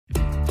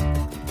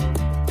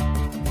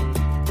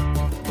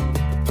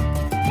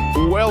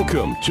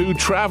Welcome to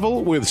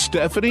Travel with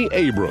Stephanie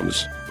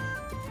Abrams.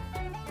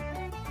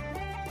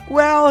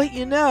 Well,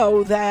 you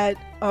know that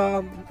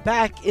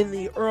back in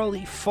the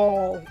early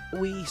fall,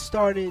 we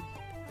started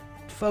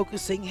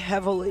focusing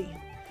heavily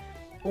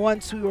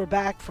once we were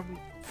back from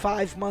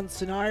 5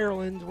 months in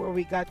Ireland where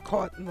we got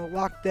caught in the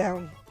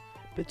lockdown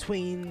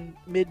between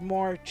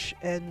mid-March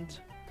and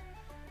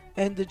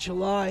end of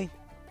July.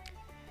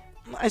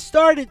 I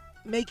started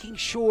making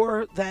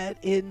sure that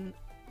in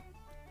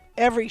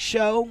every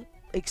show,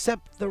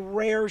 except the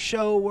rare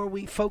show where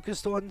we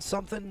focused on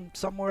something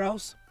somewhere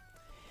else,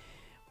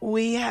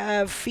 we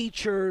have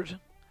featured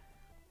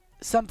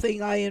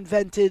something I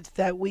invented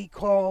that we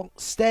call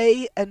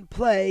Stay and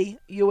Play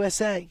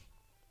USA.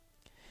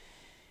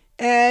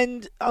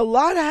 And a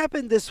lot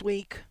happened this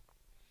week.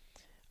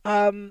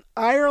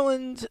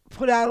 Ireland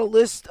put out a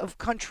list of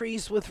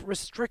countries with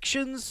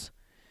restrictions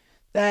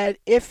that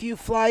if you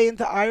fly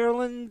into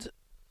Ireland,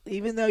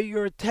 even though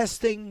you're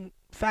testing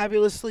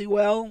fabulously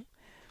well,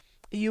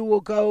 you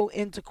will go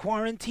into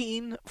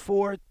quarantine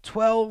for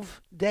 12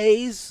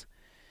 days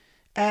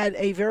at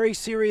a very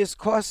serious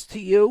cost to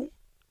you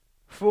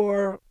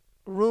for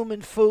room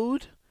and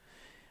food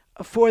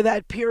for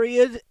that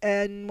period.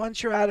 And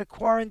once you're out of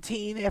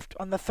quarantine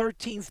on the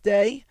 13th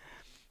day,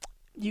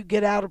 you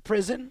get out of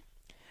prison.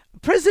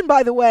 Prison,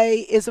 by the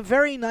way, is a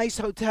very nice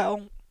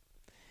hotel.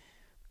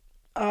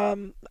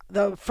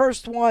 The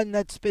first one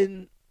that's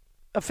been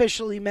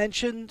officially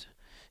mentioned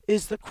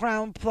is the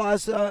Crown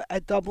Plaza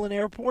at Dublin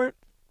Airport.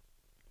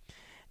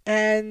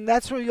 And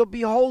that's where you'll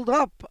be holed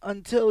up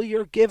until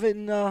you're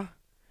given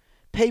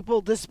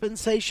papal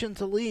dispensation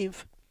to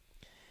leave.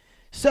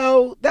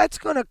 So that's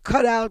going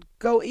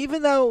to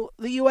even though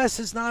the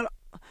U.S. is not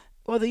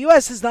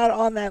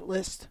on that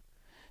list.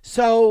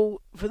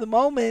 So for the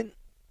moment,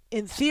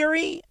 in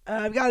theory,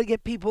 I've got to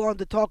get people on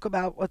to talk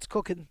about what's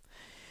cooking.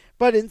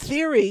 But in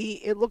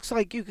theory, it looks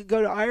like you could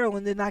go to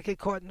Ireland and not get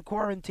caught in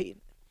quarantine.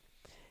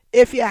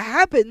 If you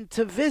happen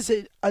to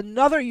visit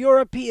another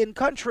European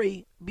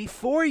country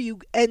before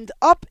you end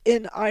up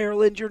in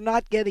Ireland, you're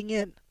not getting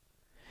in.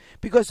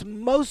 Because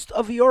most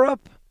of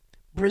Europe,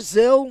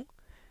 Brazil,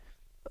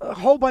 a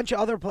whole bunch of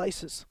other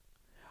places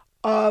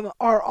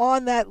are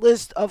on that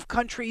list of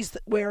countries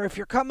where if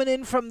you're coming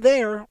in from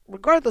there,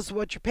 regardless of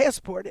what your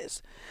passport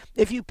is,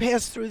 if you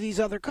pass through these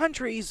other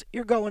countries,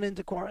 you're going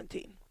into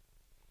quarantine.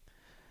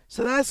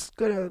 So that's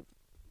going to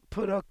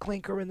put a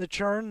clinker in the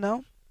churn,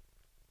 no?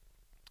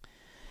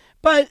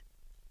 But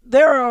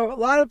there are a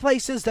lot of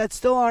places that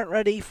still aren't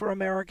ready for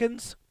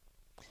Americans.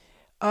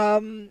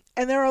 And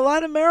there are a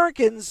lot of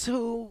Americans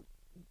who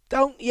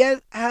don't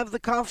yet have the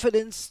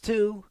confidence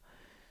to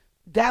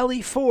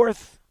dally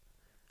forth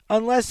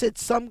unless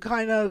it's some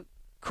kind of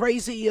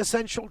crazy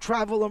essential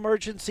travel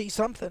emergency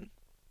something.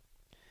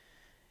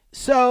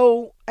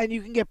 So, and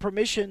you can get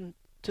permission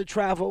to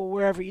travel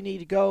wherever you need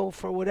to go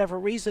for whatever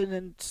reason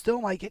and still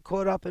might get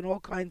caught up in all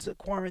kinds of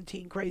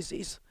quarantine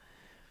crazies.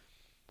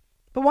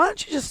 But why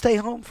don't you just stay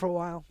home for a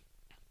while?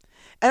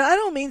 And I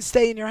don't mean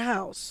stay in your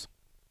house,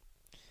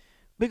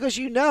 because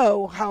you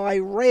know how I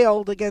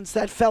railed against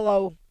that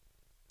fellow,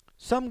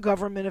 some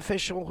government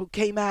official who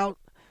came out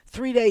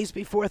 3 days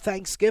before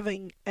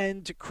Thanksgiving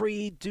and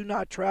decreed do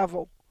not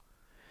travel.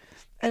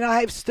 And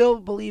I still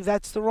believe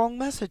that's the wrong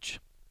message.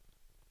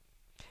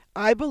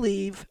 I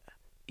believe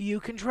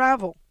you can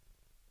travel.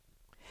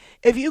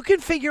 If you can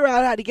figure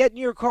out how to get in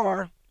your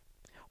car,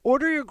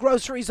 order your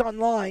groceries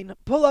online,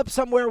 pull up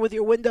somewhere with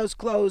your windows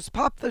closed,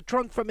 pop the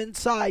trunk from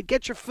inside,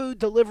 get your food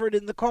delivered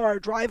in the car,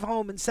 drive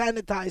home and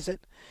sanitize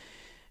it,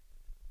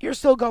 you're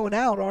still going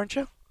out, aren't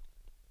you?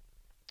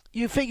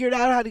 You figured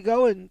out how to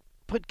go and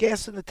put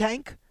gas in the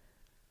tank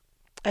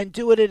and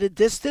do it at a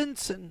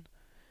distance and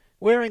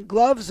wearing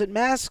gloves and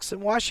masks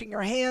and washing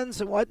your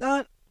hands and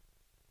whatnot.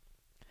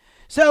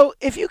 So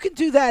if you can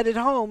do that at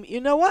home,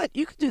 you know what?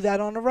 You can do that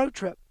on a road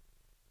trip.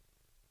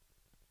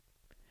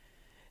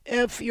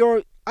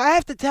 I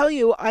have to tell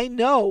you, I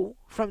know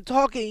from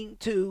talking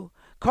to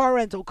car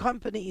rental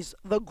companies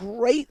the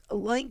great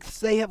lengths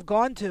they have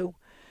gone to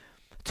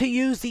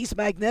use these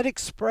magnetic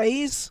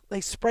sprays.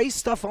 They spray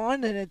stuff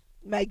on and it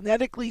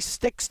magnetically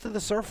sticks to the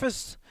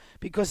surface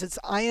because it's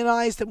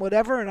ionized and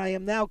whatever, and I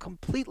am now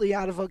completely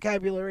out of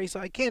vocabulary,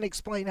 so I can't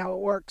explain how it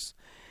works.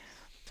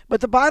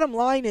 But the bottom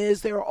line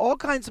is there are all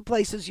kinds of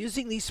places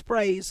using these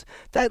sprays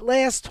that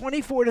last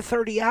 24 to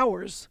 30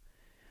 hours.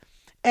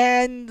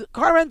 And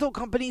car rental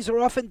companies are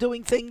often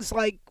doing things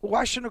like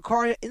washing a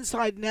car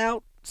inside and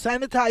out,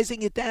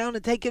 sanitizing it down,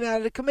 and taking it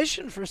out of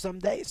commission for some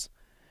days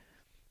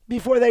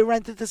before they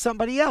rent it to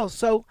somebody else.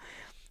 So,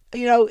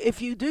 you know,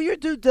 if you do your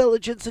due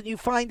diligence and you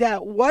find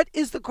out what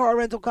is the car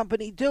rental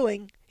company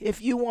doing,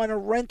 if you want to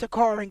rent a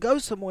car and go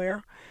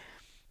somewhere,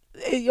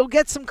 you'll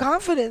get some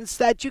confidence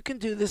that you can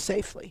do this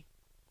safely.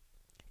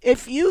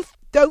 If you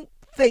don't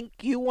think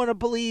you want to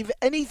believe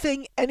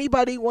anything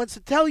anybody wants to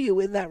tell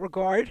you in that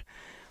regard,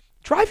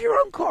 drive your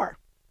own car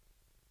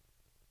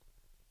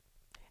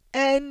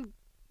and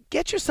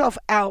get yourself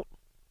out.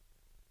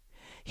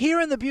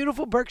 Here in the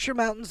beautiful Berkshire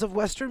Mountains of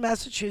Western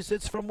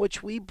Massachusetts, from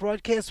which we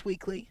broadcast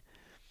weekly,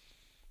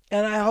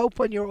 And I hope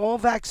when you're all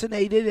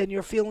vaccinated and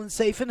you're feeling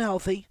safe and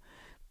healthy,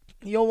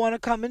 you'll want to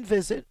come and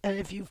visit. And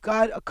if you've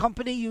got a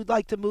company you'd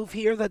like to move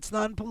here that's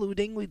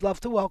non-polluting, we'd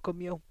love to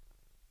welcome you.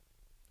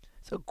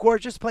 It's a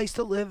gorgeous place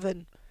to live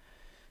and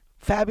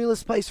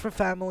fabulous place for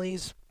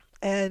families.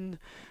 And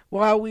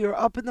while we are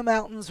up in the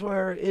mountains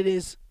where it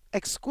is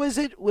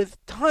exquisite with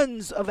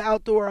tons of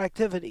outdoor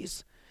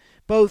activities,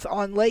 both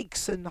on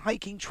lakes and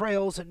hiking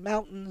trails and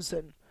mountains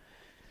and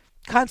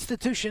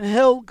Constitution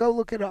Hill, go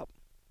look it up.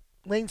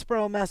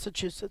 Lanesboro,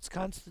 Massachusetts,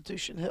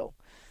 Constitution Hill.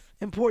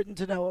 Important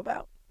to know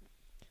about.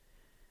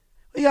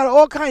 We got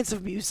all kinds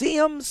of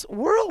museums,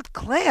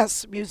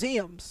 world-class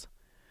museums,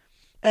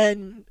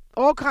 and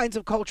all kinds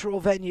of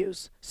cultural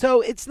venues.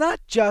 So it's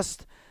not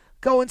just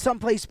going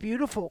someplace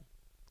beautiful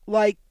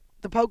like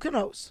the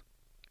Poconos.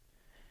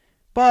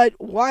 But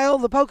while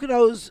the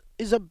Poconos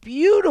is a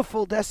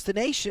beautiful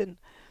destination,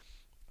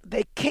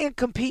 they can't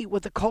compete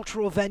with the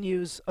cultural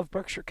venues of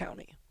Berkshire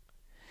County.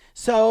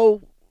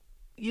 So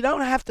you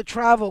don't have to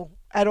travel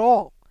at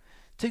all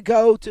to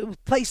go to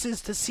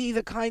places to see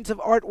the kinds of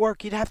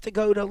artwork. You'd have to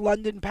go to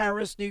London,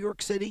 Paris, New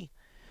York City,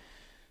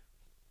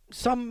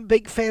 some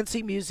big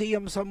fancy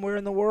museum somewhere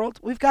in the world.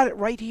 We've got it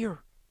right here.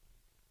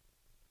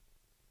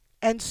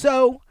 And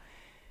so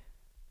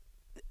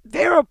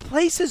there are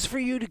places for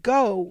you to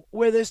go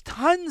where there's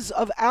tons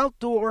of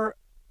outdoor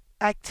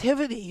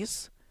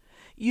activities.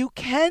 You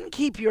can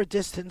keep your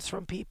distance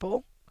from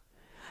people.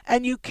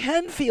 And you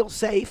can feel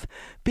safe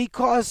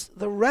because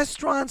the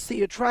restaurants,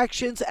 the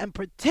attractions, and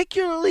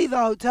particularly the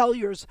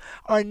hoteliers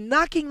are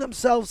knocking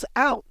themselves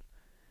out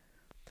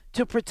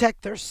to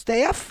protect their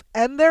staff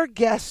and their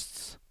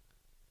guests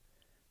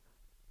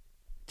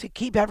to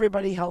keep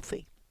everybody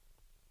healthy.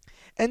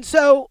 And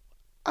so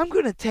I'm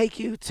going to take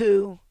you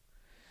to,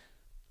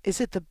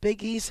 is it the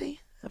Big Easy?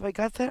 Have I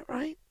got that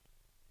right?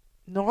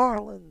 New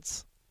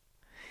Orleans.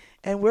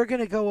 And we're going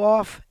to go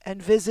off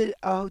and visit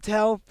a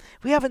hotel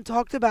we haven't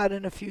talked about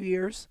in a few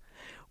years.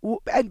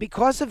 And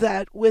because of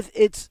that, with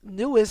its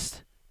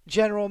newest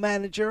general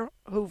manager,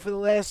 who for the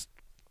last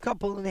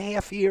couple and a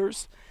half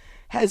years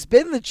has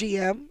been the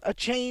GM, a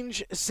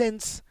change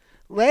since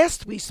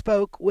last we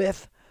spoke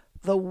with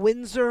the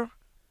Windsor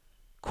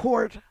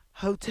Court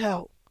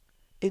Hotel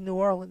in New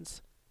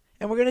Orleans.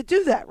 And we're going to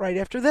do that right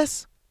after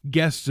this.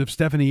 Guests of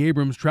Stephanie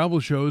Abrams travel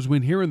shows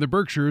when here in the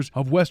Berkshires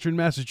of Western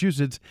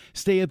Massachusetts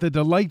stay at the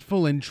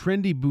delightful and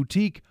trendy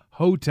boutique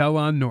Hotel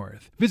on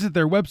North. Visit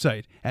their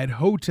website at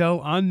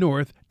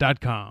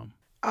hotelonnorth.com.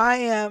 I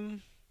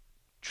am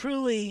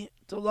truly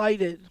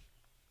delighted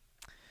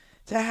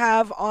to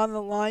have on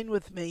the line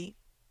with me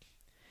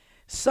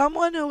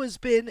someone who has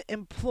been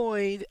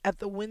employed at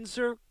the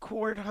Windsor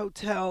Court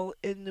Hotel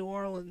in New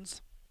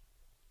Orleans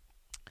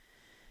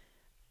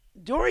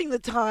during the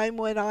time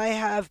when I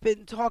have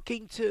been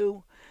talking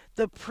to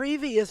the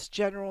previous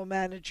general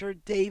manager,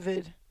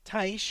 David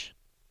Teisch,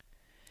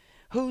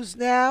 who's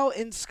now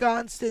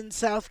ensconced in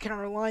South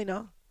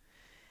Carolina.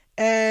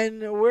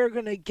 And we're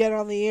going to get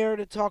on the air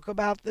to talk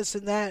about this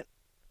and that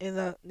in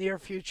the near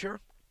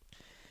future.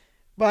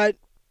 But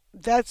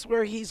that's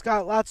where he's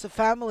got lots of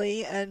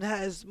family and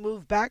has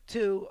moved back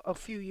to a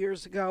few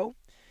years ago,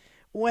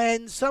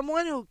 when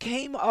someone who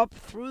came up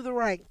through the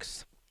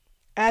ranks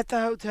at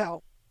the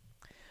hotel,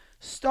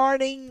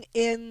 starting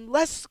in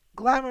less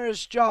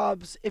glamorous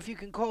jobs, if you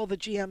can call the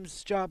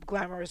GM's job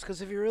glamorous,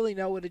 because if you really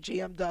know what a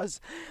GM does,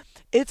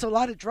 it's a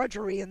lot of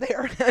drudgery in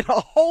there and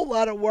a whole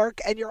lot of work,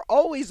 and you're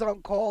always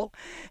on call.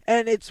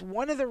 And it's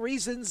one of the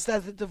reasons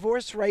that the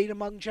divorce rate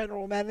among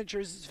general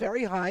managers is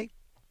very high.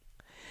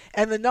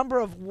 And the number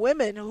of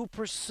women who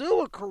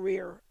pursue a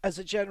career as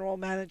a general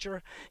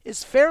manager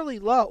is fairly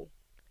low,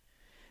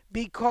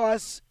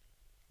 because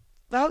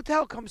the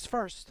hotel comes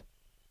first.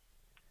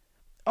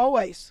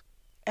 Always.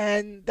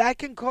 And that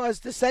can cause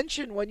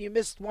dissension when you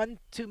missed one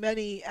too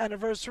many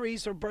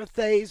anniversaries or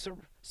birthdays or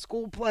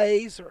school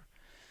plays or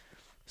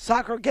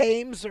soccer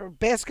games or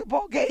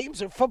basketball games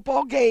or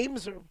football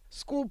games or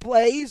school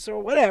plays or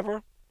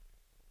whatever.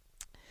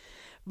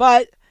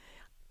 But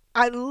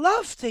I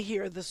love to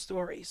hear the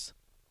stories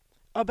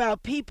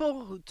about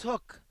people who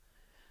took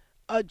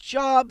a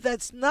job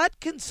that's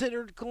not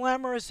considered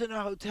glamorous in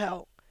a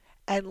hotel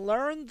and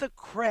learned the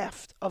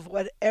craft of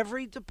what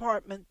every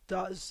department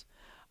does,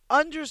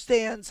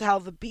 understands how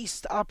the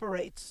beast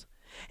operates,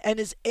 and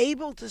is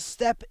able to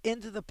step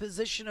into the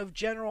position of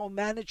general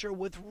manager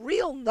with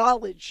real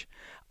knowledge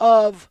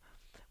of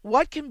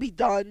what can be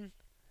done,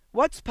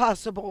 what's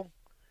possible,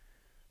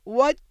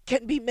 what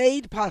can be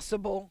made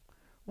possible,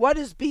 what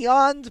is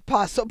beyond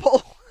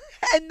possible,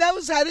 and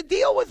knows how to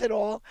deal with it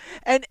all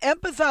and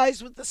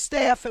empathize with the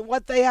staff and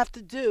what they have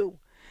to do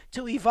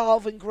to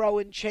evolve and grow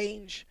and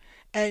change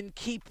and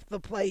keep the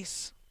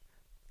place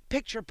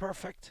picture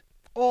perfect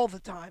all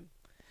the time.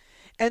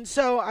 And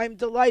so I'm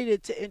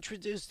delighted to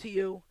introduce to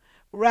you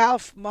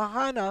Ralph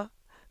Mahana,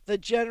 the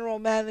general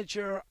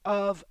manager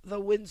of the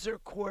Windsor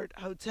Court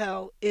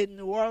Hotel in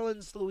New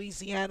Orleans,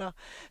 Louisiana.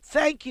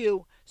 Thank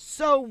you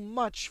so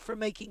much for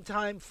making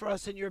time for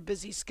us in your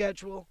busy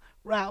schedule,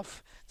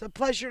 Ralph. It's a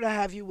pleasure to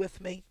have you with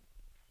me.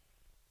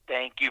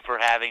 Thank you for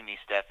having me,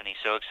 Stephanie.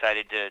 So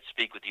excited to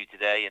speak with you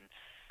today, and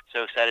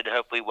so excited to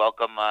hopefully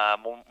welcome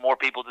more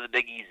people to the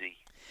Big Easy.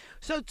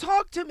 So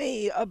talk to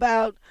me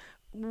about,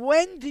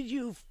 when did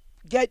you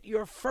get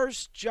your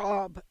first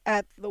job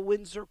at the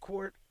Windsor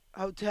Court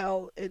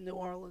Hotel in New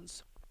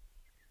Orleans?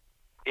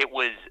 It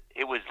was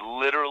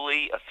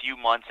literally a few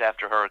months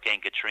after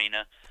Hurricane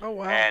Katrina. Oh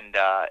wow! And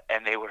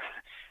they were,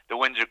 the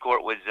Windsor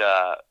Court was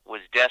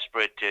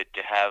desperate to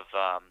have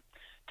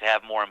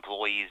more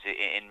employees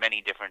in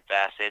many different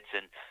facets,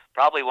 and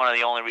probably one of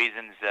the only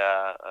reasons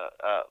a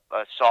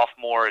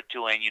sophomore at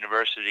Tulane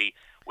University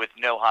with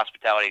no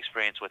hospitality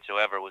experience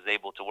whatsoever was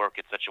able to work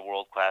at such a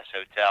world-class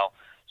hotel.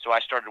 So I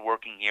started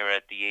working here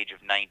at the age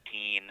of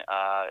 19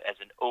 as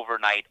an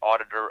overnight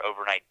auditor,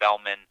 overnight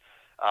bellman,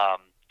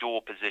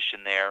 dual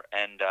position there,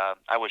 and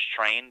I was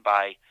trained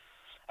by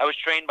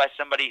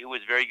somebody who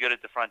was very good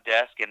at the front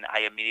desk, and I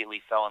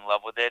immediately fell in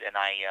love with it, and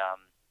I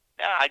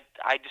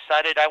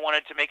decided I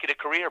wanted to make it a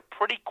career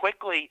pretty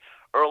quickly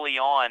early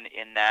on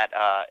in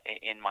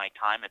my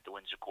time at the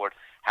Windsor Court.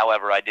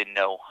 However, I didn't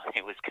know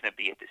it was going to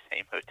be at the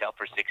same hotel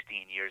for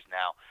 16 years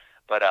now.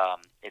 But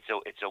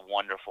it's a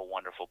wonderful,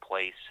 wonderful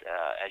place.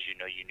 As you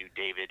know, you knew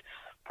David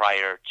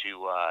prior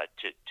to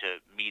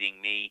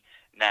meeting me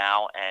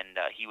now, and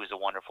he was a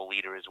wonderful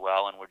leader as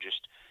well. And we're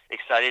just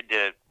excited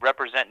to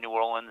represent New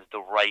Orleans the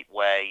right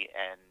way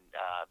and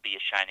be a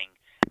shining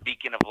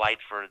beacon of light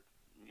for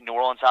New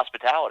Orleans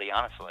hospitality,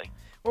 honestly.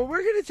 Well,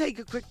 we're going to take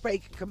a quick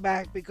break and come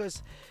back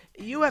because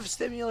you have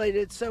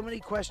stimulated so many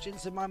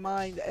questions in my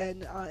mind,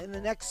 and in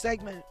the next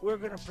segment, we're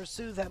going to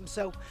pursue them.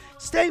 So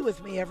stay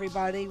with me,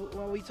 everybody,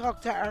 when we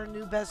talk to our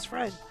new best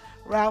friend,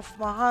 Ralph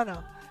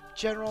Mahana,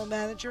 General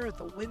Manager at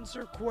the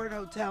Windsor Court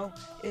Hotel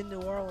in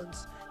New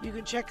Orleans. You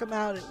can check him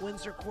out at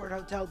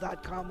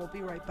windsorcourthotel.com. We'll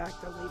be right back.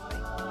 Don't leave me.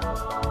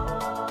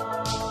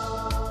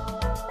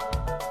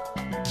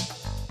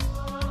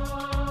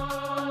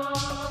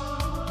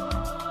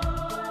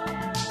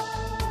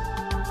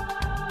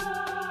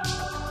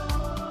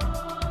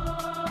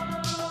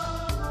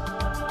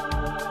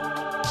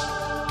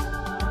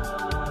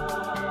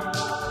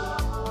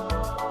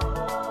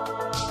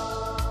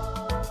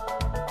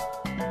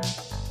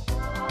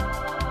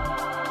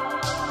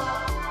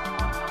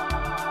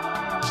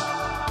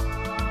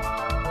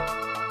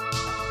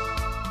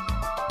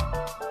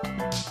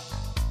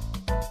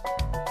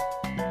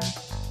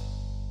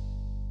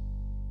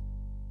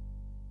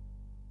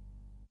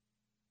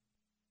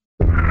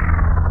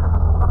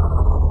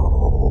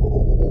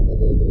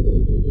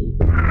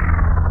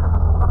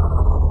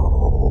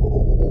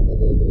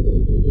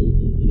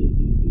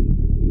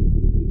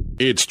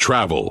 It's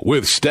Travel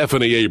with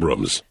Stephanie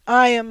Abrams.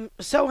 I am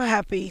so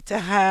happy to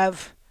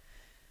have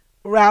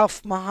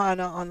Ralph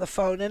Mahana on the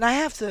phone, and I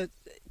have to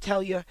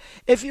tell you,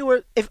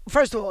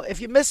 first of all, if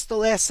you missed the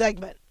last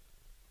segment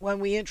when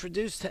we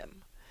introduced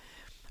him,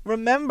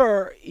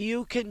 remember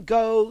you can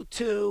go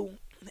to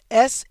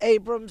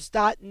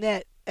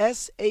sabrams.net,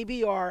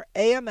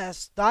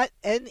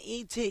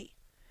 sabrams.net,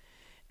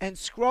 and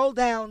scroll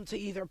down to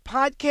either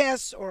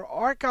podcasts or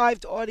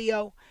archived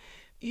audio.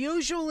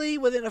 Usually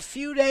within a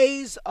few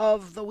days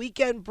of the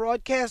weekend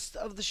broadcast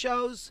of the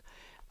shows,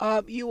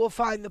 you will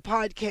find the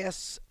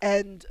podcasts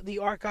and the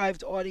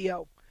archived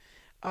audio.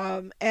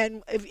 And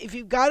if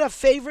you've got a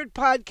favorite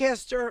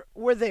podcaster,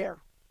 we're there.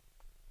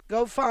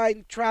 Go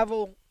find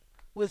Travel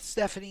with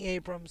Stephanie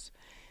Abrams.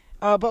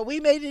 But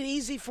we made it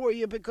easy for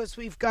you because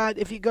we've got,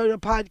 if you go to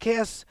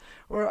podcasts,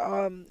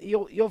 or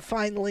you'll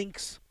find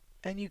links,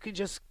 and you can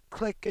just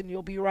click and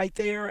you'll be right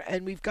there.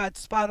 And we've got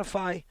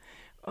Spotify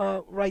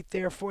right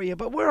there for you.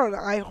 But we're on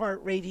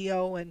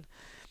iHeartRadio and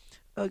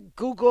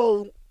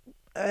Google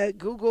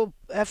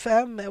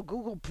FM,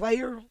 Google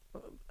Player.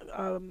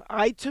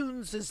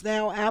 iTunes is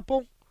now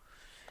Apple.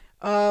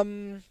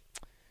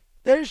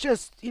 There's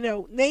just,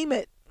 name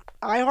it.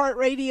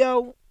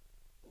 iHeartRadio,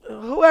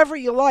 whoever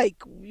you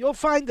like, you'll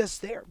find us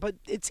there. But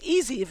it's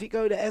easy if you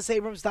go to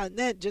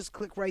sabrams.net, just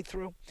click right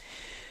through.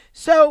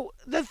 So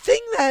the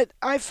thing that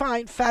I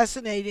find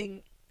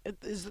fascinating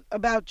is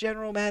about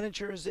general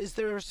managers is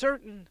there are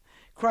certain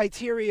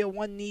criteria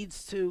one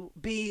needs to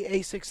be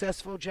a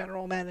successful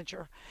general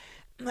manager.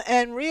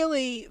 And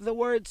really the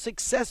word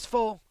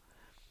successful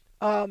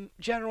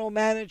general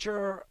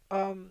manager,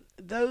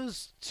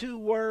 those two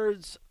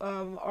words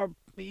are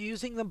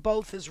using them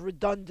both as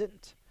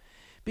redundant,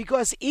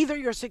 because either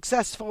you're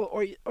successful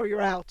or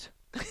you're out.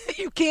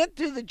 You can't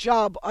do the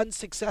job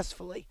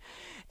unsuccessfully.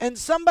 And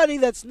somebody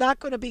that's not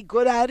going to be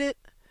good at it,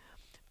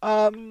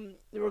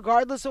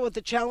 regardless of what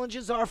the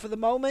challenges are for the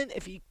moment,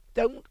 if you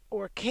don't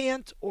or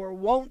can't or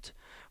won't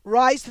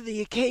rise to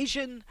the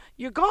occasion,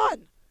 you're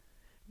gone.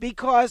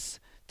 Because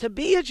to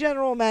be a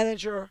general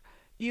manager,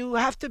 you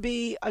have to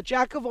be a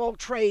jack of all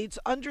trades,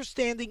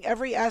 understanding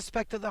every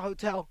aspect of the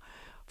hotel.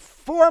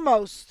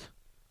 Foremost,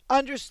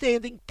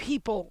 understanding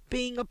people,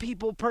 being a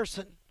people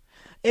person.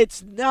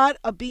 It's not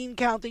a bean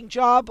counting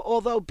job,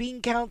 although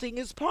bean counting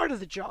is part of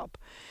the job.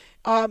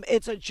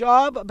 It's a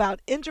job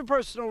about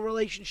interpersonal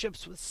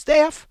relationships with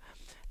staff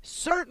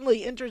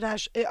certainly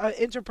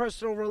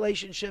interpersonal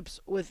relationships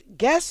with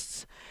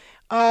guests,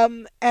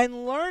 and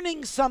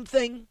learning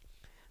something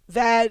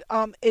that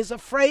is a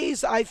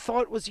phrase I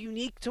thought was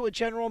unique to a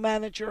general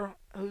manager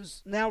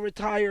who's now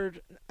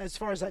retired. As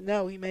far as I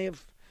know, he may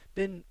have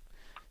been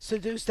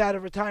seduced out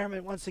of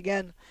retirement once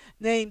again,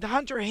 named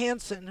Hunter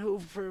Hansen, who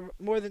for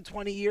more than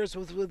 20 years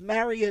was with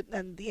Marriott,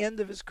 and the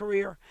end of his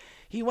career,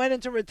 he went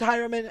into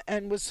retirement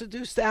and was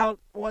seduced out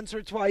once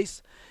or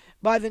twice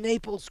by the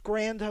Naples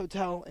Grand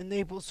Hotel in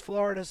Naples,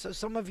 Florida. So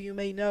some of you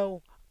may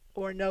know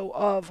or know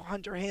of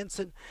Hunter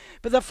Hansen.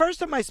 But the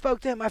first time I spoke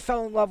to him, I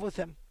fell in love with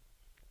him.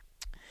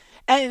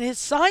 And his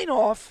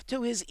sign-off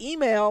to his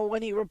email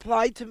when he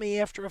replied to me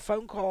after a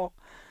phone call,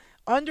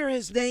 under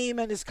his name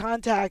and his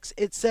contacts,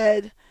 it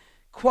said,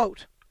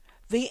 quote,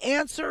 "The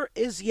answer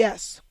is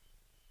yes.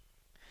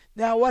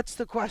 Now what's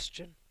the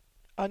question?"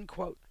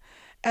 Unquote.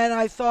 And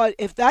I thought,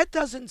 if that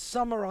doesn't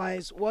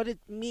summarize what it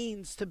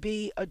means to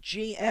be a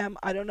GM,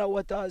 I don't know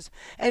what does.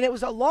 And it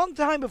was a long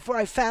time before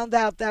I found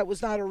out that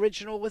was not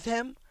original with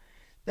him,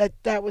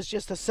 that was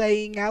just a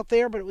saying out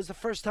there, but it was the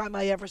first time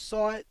I ever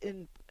saw it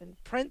in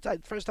print,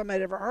 first time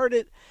I'd ever heard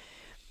it.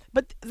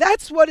 But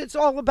that's what it's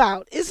all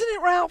about, isn't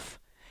it, Ralph?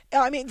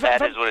 I mean,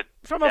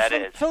 from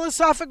a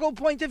philosophical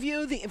point of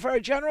view, for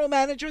a general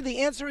manager, the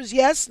answer is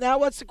yes. Now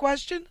what's the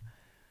question?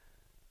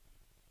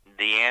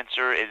 The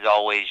answer is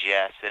always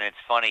yes, and it's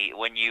funny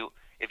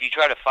if you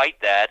try to fight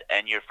that,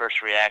 and your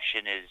first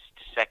reaction is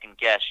to second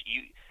guess.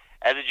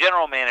 As a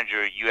general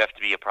manager, you have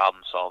to be a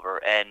problem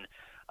solver, and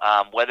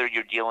whether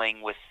you're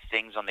dealing with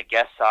things on the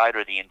guest side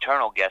or the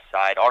internal guest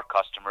side, our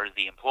customers,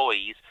 the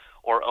employees,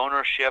 or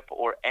ownership,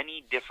 or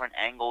any different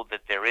angle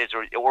that there is,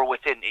 or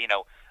within,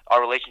 our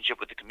relationship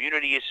with the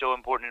community is so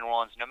important in New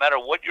Orleans. No matter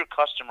what your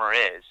customer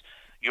is,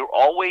 you're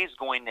always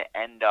going to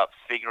end up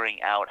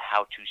figuring out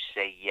how to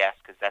say yes,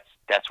 because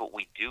that's what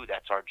we do.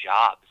 That's our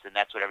jobs, and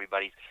that's what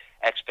everybody's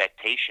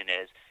expectation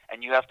is.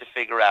 And you have to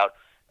figure out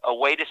a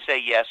way to say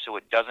yes so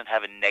it doesn't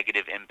have a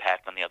negative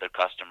impact on the other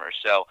customers.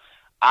 So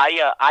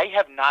I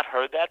have not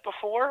heard that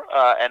before,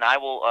 and I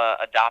will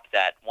adopt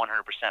that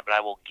 100%. But I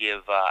will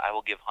give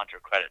Hunter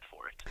credit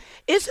for it.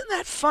 Isn't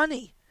that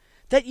funny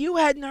that you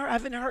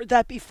haven't heard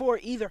that before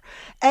either?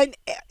 And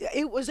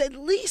it was at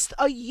least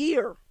a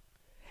year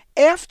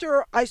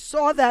after I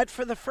saw that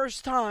for the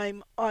first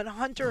time on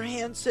Hunter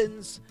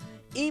Hansen's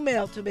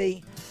email to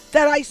me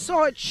that I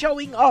saw it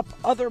showing up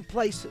other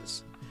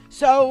places.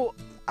 So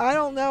I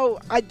don't know.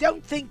 I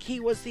don't think he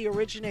was the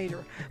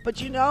originator.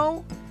 But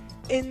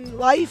in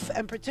life,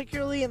 and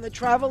particularly in the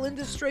travel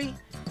industry,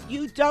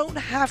 you don't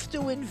have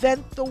to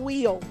invent the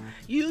wheel.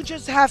 You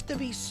just have to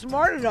be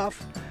smart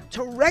enough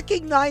to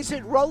recognize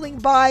it rolling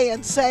by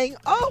and saying,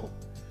 oh,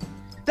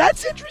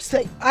 that's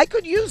interesting. I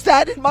could use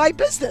that in my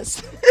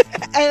business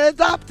and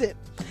adopt it.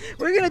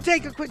 We're going to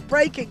take a quick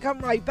break and come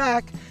right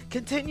back,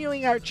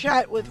 continuing our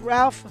chat with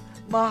Ralph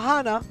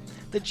Mahana,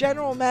 the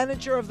general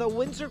manager of the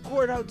Windsor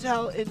Court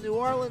Hotel in New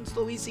Orleans,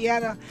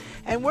 Louisiana.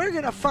 And we're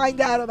going to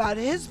find out about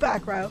his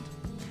background,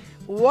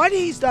 what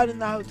he's done in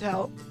the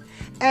hotel,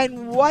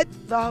 and what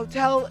the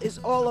hotel is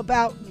all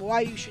about and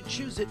why you should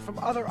choose it from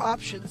other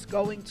options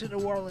going to New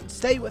Orleans.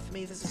 Stay with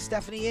me. This is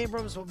Stephanie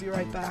Abrams. We'll be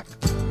right back.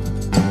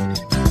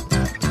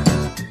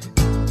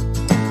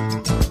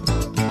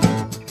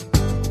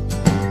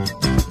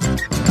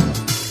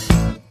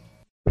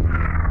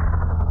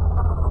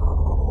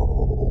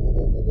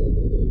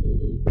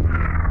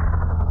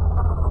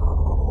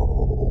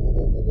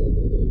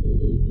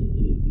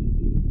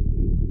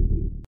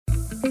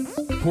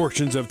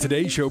 Portions of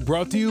today's show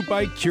brought to you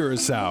by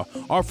Curacao,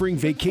 offering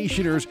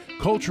vacationers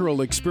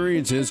cultural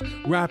experiences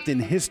wrapped in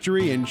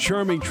history and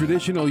charming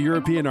traditional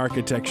European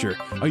architecture.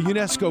 A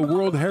UNESCO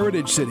World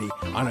Heritage City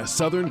on a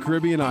southern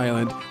Caribbean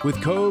island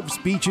with coves,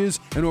 beaches,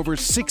 and over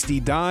 60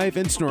 dive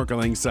and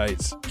snorkeling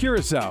sites.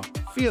 Curacao,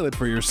 feel it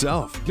for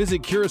yourself.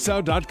 Visit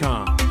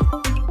Curacao.com.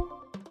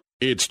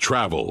 It's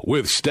Travel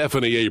with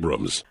Stephanie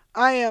Abrams.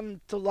 I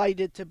am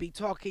delighted to be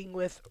talking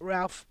with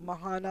Ralph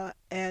Mahana,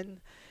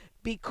 and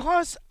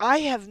because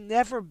I have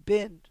never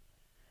been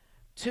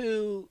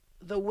to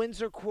the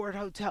Windsor Court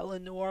Hotel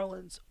in New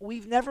Orleans,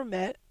 we've never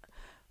met.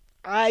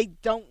 I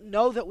don't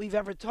know that we've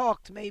ever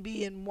talked.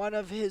 Maybe in one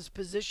of his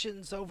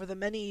positions over the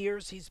many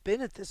years he's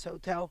been at this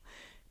hotel,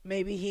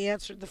 maybe he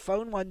answered the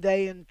phone one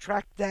day and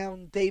tracked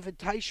down David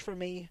Teich for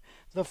me,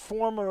 the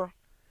former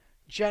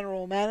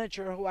general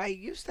manager who I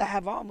used to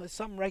have on with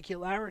some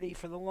regularity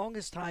for the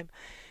longest time,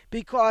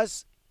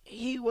 because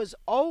he was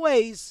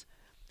always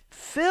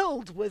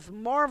filled with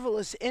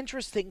marvelous,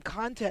 interesting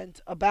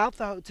content about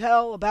the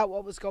hotel, about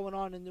what was going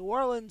on in New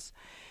Orleans,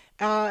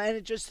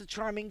 and just a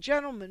charming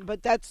gentleman.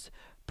 But that's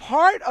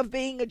part of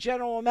being a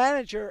general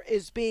manager,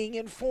 is being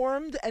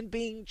informed and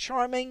being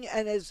charming.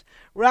 And as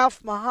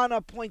Ralph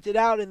Mahana pointed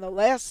out in the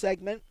last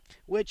segment,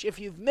 which if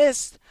you've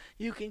missed,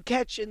 you can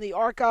catch in the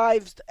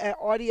archived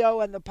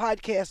audio and the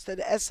podcast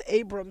at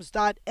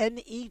sabrams.net,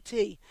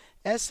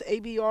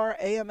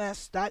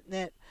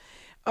 sabrams.net.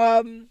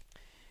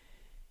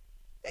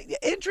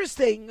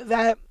 Interesting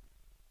that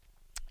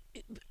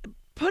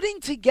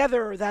putting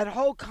together that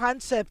whole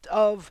concept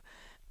of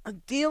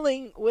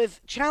dealing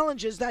with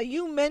challenges. Now,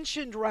 you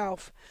mentioned,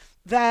 Ralph,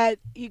 that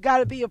you got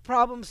to be a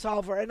problem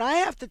solver. And I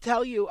have to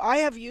tell you, I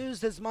have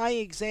used as my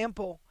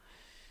example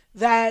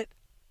that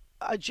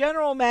a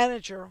general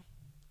manager,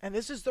 and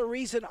this is the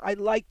reason I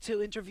like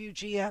to interview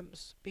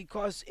GMs,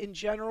 because in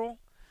general,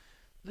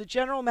 the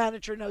general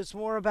manager knows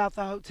more about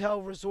the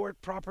hotel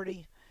resort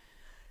property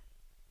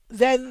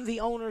than the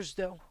owners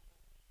do,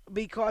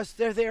 because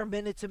they're there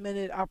minute to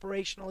minute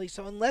operationally.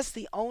 So unless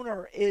the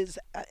owner is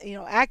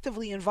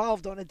actively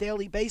involved on a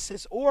daily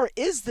basis or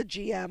is the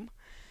GM,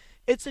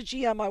 it's a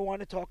GM I want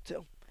to talk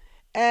to.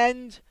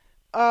 And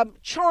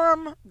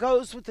charm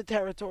goes with the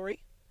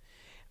territory.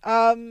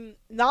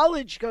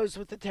 Knowledge goes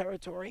with the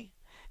territory.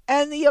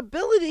 And the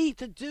ability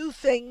to do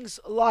things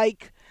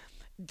like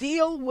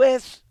deal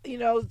with,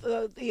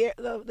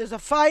 there's a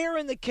fire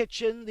in the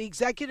kitchen, the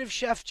executive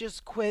chef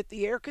just quit,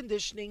 the air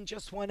conditioning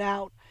just went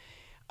out.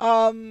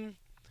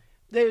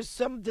 There's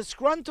some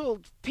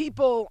disgruntled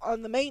people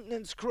on the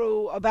maintenance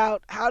crew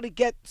about how to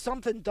get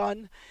something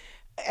done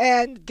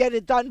and get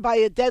it done by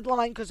a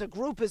deadline because a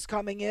group is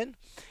coming in.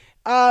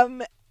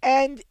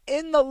 And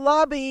in the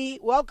lobby,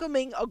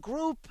 welcoming a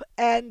group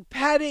and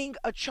patting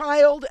a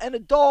child and a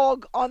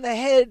dog on the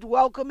head,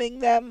 welcoming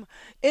them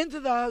into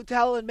the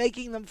hotel and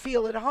making them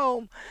feel at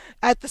home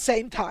at the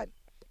same time.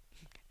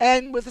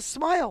 And with a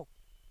smile.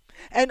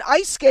 And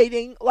ice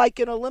skating like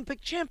an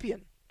Olympic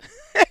champion.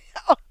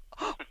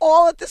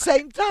 All at the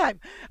same time.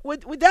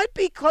 Would that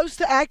be close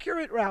to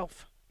accurate,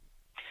 Ralph?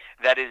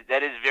 That is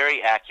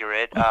very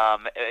accurate.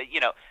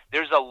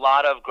 There's a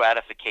lot of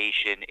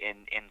gratification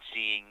in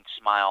seeing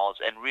smiles,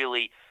 and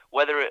really,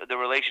 whether the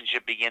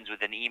relationship begins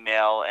with an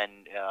email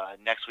and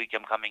next week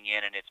I'm coming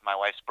in and it's my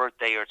wife's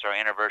birthday or it's our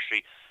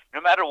anniversary,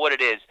 no matter what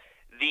it is,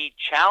 the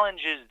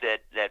challenges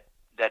that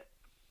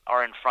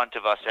are in front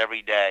of us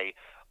every day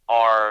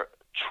are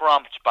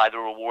trumped by the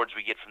rewards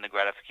we get from the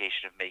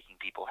gratification of making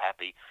people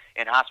happy.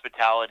 In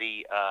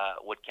hospitality,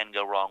 what can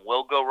go wrong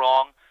will go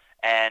wrong.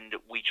 And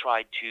we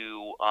try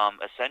to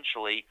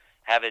essentially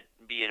have it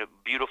be a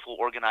beautiful,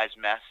 organized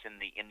mess in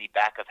the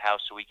back of house,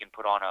 so we can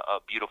put on a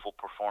beautiful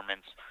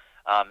performance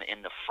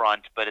in the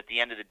front. But at the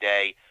end of the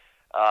day,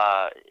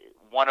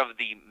 one of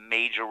the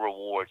major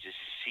rewards is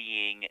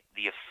seeing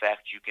the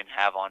effect you can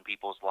have on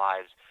people's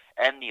lives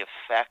and the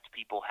effect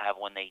people have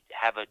when they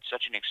have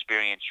such an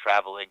experience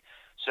traveling.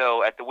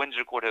 So at the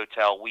Windsor Court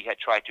Hotel, we had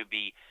tried to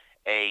be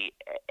a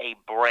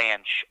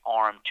branch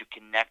arm to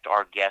connect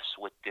our guests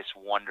with this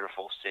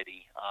wonderful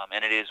city,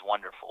 and it is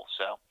wonderful.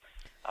 So,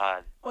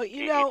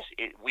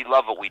 we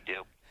love what we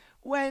do.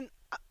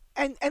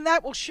 And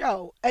that will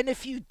show. And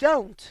if you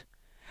don't,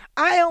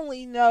 I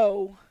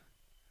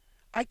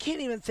can't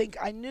even think.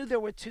 I knew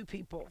there were two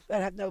people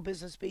that have no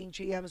business being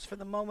GMs. For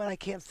the moment, I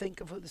can't think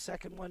of who the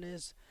second one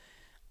is.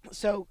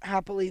 So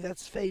happily,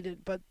 that's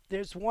faded. But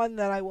there's one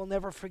that I will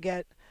never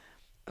forget,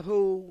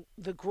 who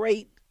the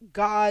great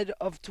god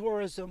of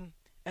tourism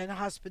and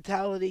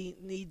hospitality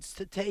needs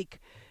to take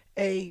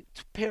a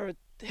pair of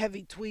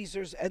heavy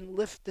tweezers and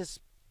lift this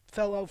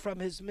fellow from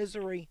his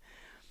misery.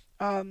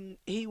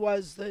 He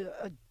was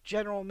a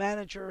general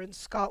manager in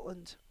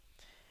Scotland,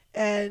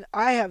 and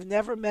I have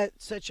never met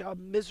such a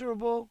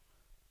miserable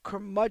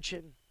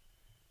curmudgeon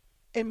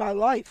in my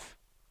life.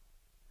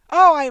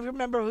 Oh, I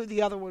remember who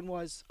the other one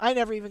was. I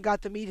never even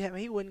got to meet him.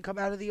 He wouldn't come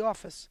out of the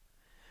office.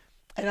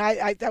 And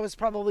I that was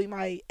probably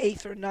my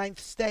 8th or 9th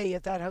stay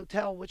at that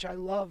hotel, which I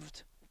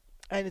loved.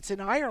 And it's in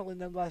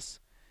Ireland, unless.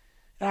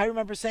 And I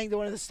remember saying to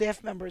one of the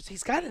staff members,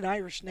 he's got an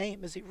Irish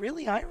name. Is he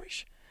really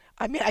Irish?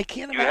 I mean, I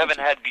can't imagine.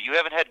 You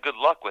haven't had good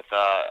luck with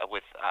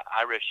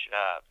Irish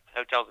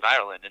hotels in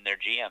Ireland and their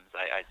GMs,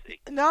 I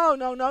see. No.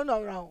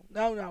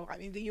 I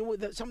mean,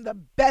 some of the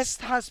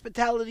best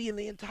hospitality in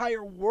the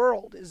entire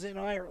world is in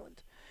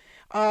Ireland.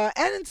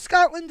 And in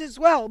Scotland as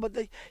well, but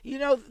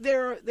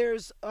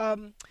there's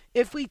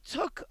if we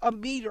took a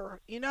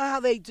meter, you know how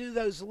they do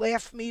those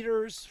laugh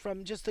meters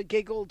from just a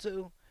giggle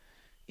to,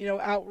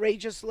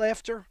 outrageous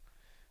laughter,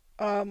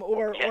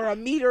 or a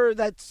meter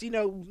that's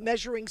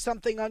measuring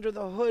something under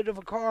the hood of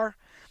a car,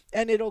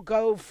 and it'll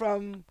go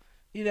from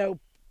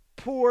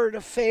poor to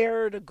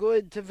fair to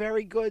good to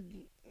very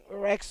good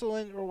or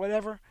excellent or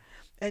whatever,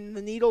 and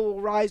the needle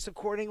will rise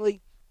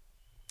accordingly.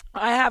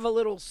 I have a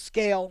little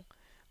scale.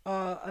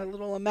 A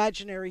little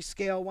imaginary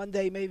scale. One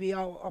day maybe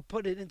I'll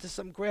put it into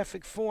some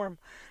graphic form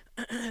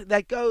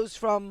that goes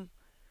from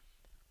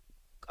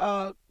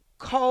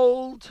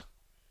cold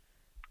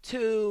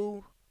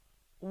to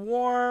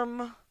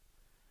warm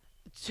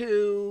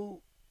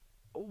to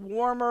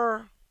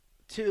warmer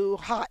to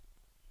hot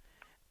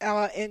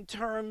in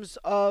terms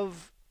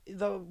of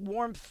the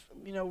warmth,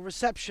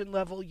 reception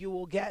level you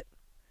will get.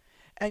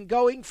 And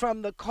going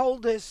from the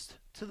coldest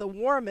to the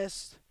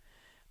warmest,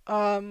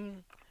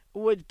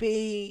 would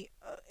be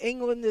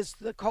England is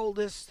the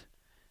coldest,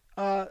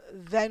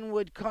 then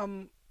would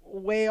come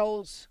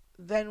Wales,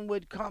 then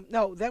would come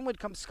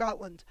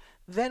Scotland,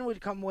 then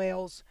would come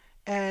Wales,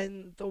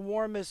 and the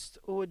warmest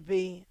would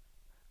be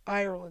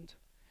Ireland.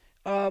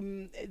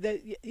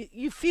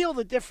 You feel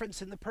the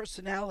difference in the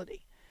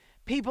personality.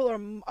 People are,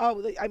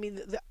 I mean,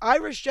 the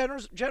Irish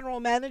general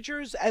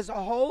managers as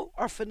a whole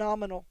are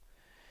phenomenal.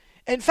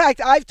 In fact,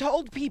 I've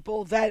told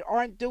people that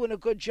aren't doing a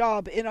good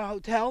job in a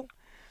hotel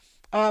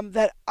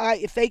that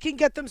if they can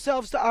get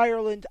themselves to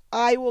Ireland,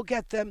 I will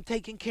get them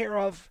taken care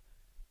of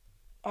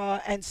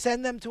and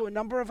send them to a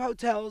number of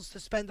hotels to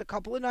spend a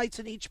couple of nights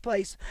in each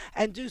place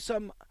and do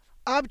some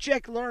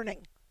object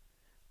learning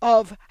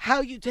of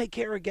how you take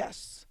care of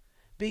guests.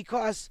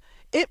 Because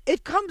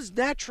it comes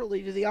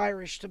naturally to the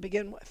Irish to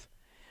begin with.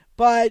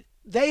 But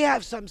they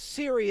have some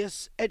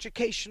serious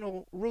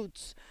educational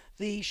roots.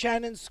 The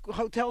Shannon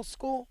Hotel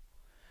School,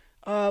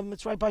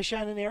 it's right by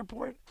Shannon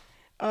Airport.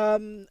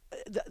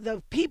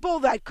 The people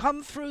that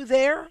come through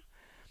there,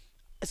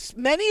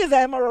 many of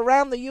them are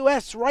around the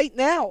U.S. right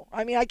now.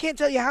 I mean, I can't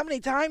tell you how many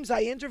times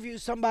I interview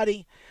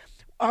somebody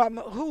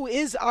who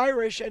is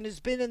Irish and has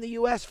been in the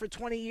U.S. for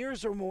 20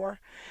 years or more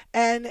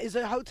and is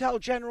a hotel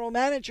general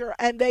manager,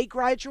 and they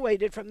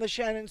graduated from the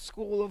Shannon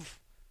School of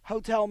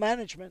Hotel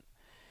Management.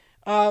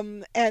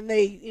 And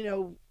they,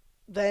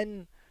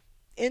 then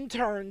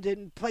interned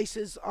in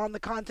places on the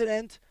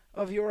continent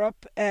of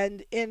Europe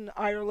and in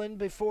Ireland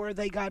before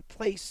they got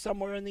placed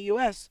somewhere in the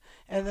U.S.,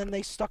 and then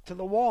they stuck to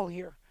the wall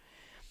here.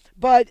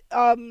 But,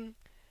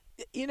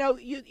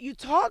 you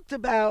talked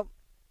about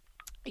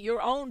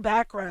your own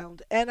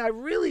background, and I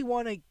really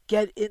want to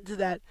get into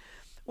that.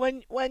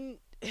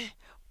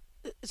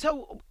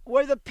 So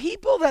were the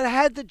people that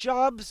had the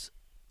jobs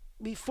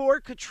before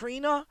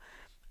Katrina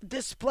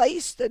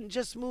displaced and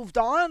just moved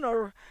on?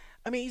 Or,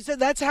 I mean, you said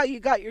that's how you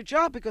got your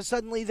job, because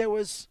suddenly there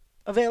was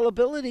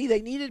availability.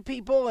 They needed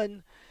people,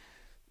 and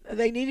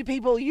they needed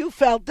people. You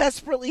felt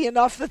desperately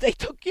enough that they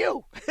took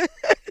you.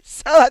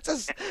 So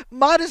that's a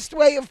modest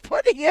way of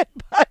putting it,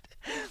 but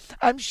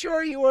I'm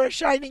sure you were a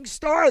shining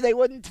star. They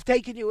wouldn't have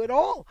taken you at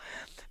all.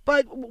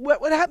 But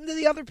what happened to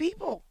the other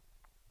people?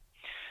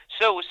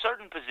 So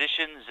certain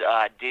positions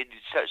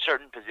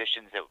certain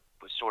positions that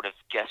was sort of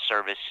guest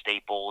service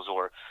staples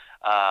or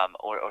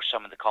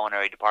some of the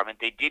culinary department,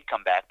 they did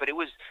come back. But it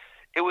was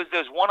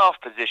those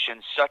one-off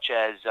positions such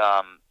as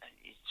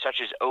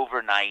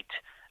overnight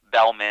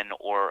bellman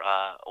or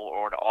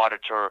an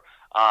auditor,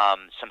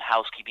 some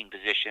housekeeping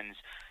positions.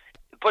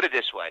 Put it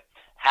this way: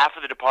 half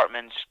of the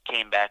departments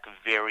came back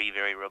very,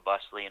 very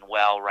robustly and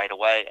well right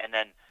away, and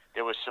then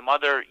there was some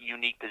other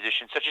unique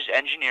positions, such as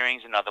engineering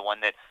is another one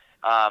that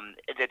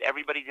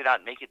everybody did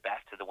not make it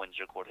back to the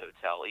Windsor Court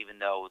Hotel, even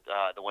though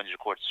the Windsor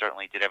Court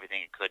certainly did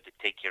everything it could to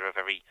take care of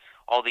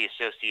all the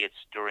associates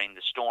during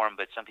the storm.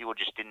 But some people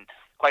just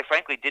quite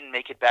frankly, didn't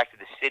make it back to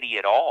the city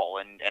at all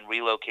and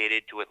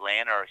relocated to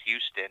Atlanta or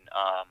Houston.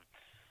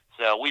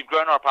 So we've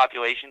grown our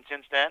population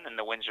since then, and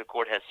the Windsor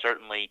Court has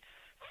certainly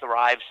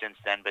thrived since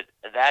then. But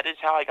that is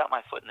how I got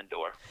my foot in the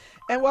door.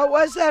 And what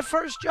was that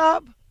first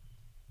job?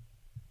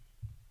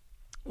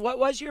 What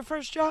was your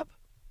first job?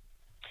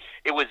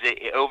 It was an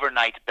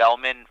overnight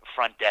bellman,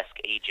 front desk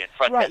agent,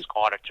 front desk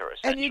auditor,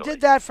 essentially. And you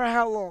did that for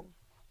how long?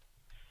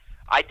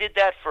 I did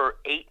that for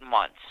 8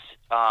 months.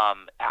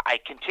 I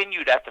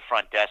continued at the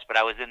front desk, but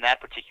I was in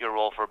that particular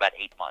role for about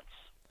 8 months.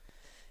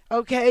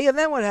 Okay, and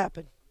then what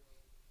happened?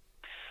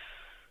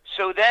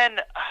 So then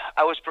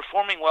I was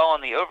performing well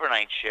on the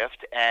overnight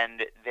shift,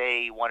 and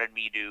they wanted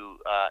me to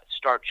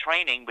start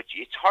training, but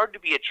it's hard to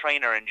be a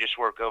trainer and just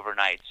work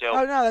overnight. So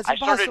no, that's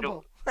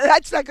impossible.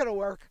 That's not going to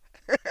work.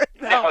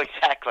 No,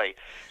 exactly.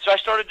 So I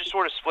started to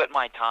sort of split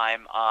my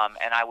time,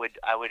 and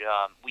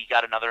we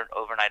got another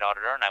overnight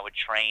auditor, and I would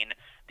train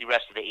the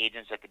rest of the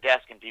agents at the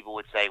desk, and people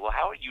would say, well,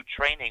 how are you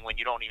training when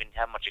you don't even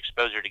have much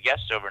exposure to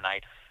guests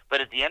overnight?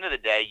 But at the end of the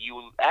day,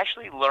 you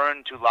actually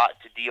learn to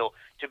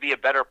be a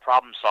better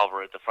problem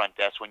solver at the front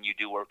desk when you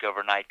do work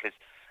overnight, because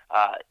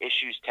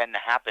issues tend to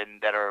happen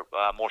that are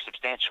more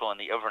substantial in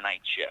the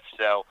overnight shift.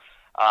 So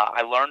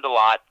I learned a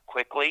lot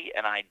quickly,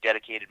 and I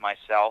dedicated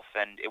myself,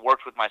 and it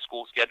worked with my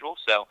school schedule.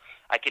 So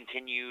I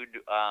continued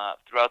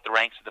throughout the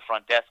ranks of the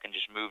front desk and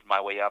just moved my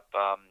way up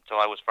until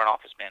I was front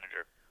office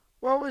manager.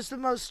 What was the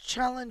most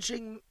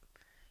challenging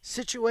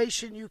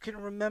situation you can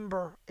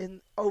remember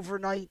in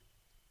overnight,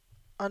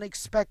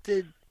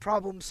 unexpected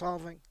problem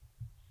solving?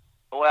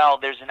 Well,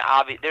 there's an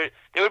obvious. There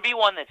would be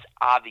one that's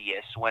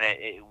obvious when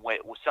it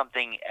was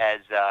something as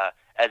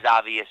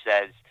obvious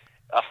as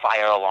a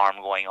fire alarm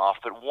going off.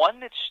 But one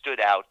that stood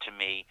out to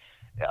me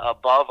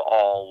above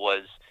all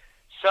was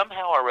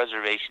somehow our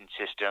reservation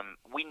system.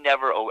 We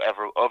never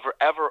ever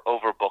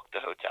overbooked the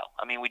hotel.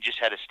 I mean, we just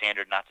had a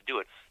standard not to do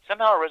it.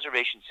 Somehow our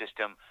reservation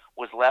system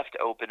was left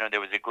open, or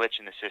there was a glitch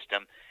in the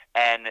system,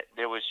 and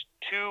there was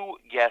 2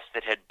 guests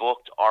that had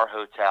booked our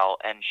hotel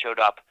and showed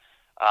up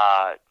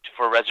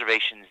for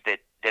reservations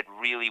that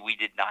really we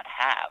did not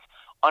have.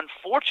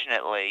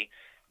 Unfortunately,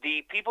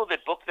 the people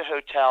that booked the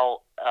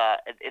hotel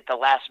at the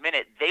last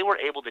minute, they were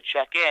able to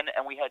check in,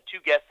 and we had 2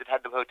 guests that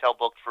had the hotel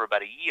booked for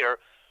about a year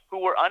who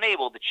were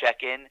unable to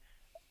check in,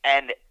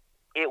 and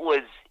it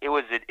was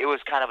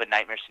kind of a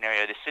nightmare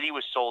scenario. The city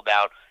was sold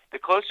out. The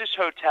closest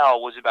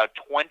hotel was about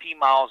 20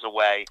 miles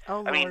away.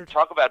 Oh, I mean, Lord.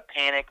 talk about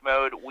panic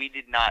mode. We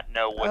did not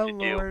know what to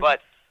do. Lord.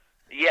 But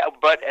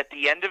at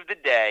the end of the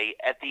day,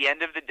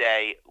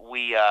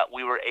 we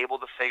were able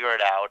to figure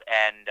it out,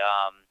 and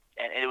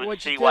it was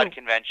What'd a you citywide do?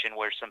 convention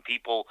where some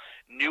people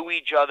knew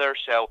each other.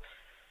 So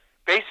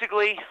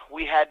basically,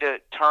 we had to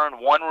turn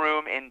one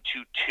room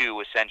into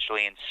two,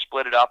 essentially, and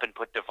split it up and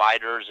put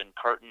dividers and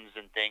curtains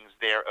and things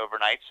there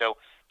overnight, so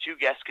two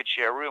guests could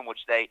share a room,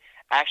 which they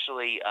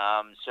actually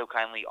so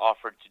kindly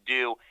offered to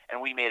do,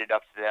 and we made it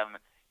up to them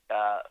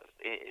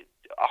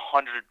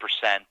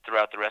 100%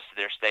 throughout the rest of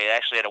their stay. They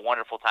actually had a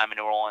wonderful time in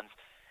New Orleans,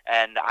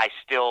 and I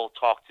still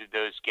talk to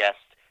those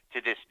guests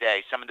to this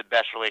day. Some of the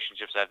best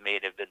relationships I've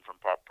made have been from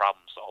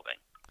problem solving.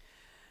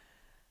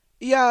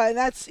 Yeah, and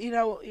that's,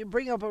 you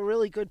bring up a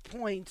really good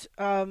point.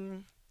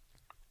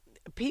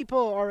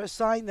 People are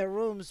assigned their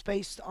rooms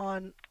based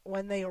on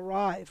when they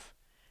arrive.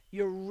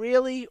 You're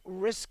really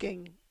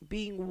risking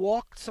being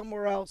walked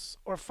somewhere else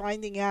or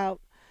finding out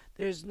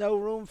there's no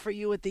room for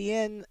you at the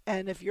inn,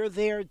 and if you're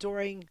there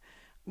during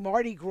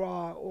Mardi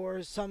Gras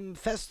or some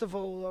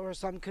festival or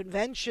some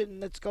convention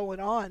that's going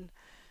on,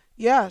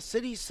 yeah,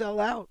 cities sell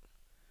out.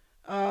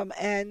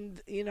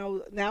 And,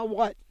 now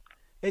what?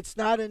 It's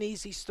not an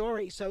easy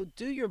story. So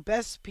do your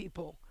best,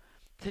 people,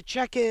 to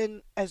check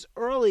in as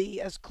early,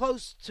 as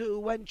close to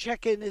when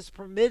check-in is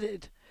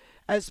permitted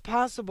as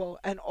possible.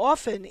 And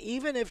often,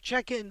 even if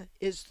check-in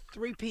is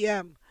 3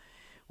 p.m.,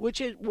 which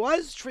it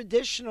was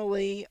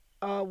traditionally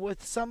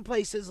with some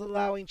places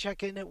allowing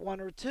check-in at 1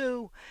 or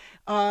 2,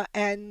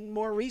 and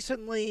more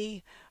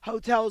recently,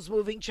 hotels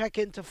moving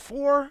check-in to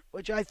 4,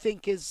 which I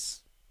think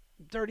is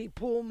dirty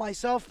pool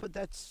myself, but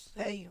that's,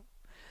 hey,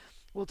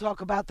 we'll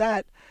talk about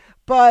that.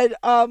 But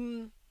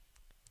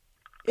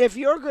if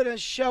you're going to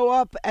show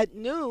up at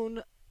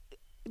noon,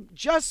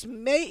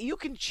 you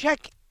can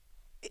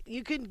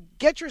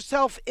get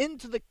yourself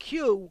into the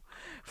queue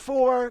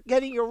for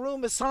getting your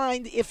room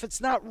assigned. If it's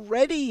not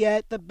ready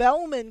yet, the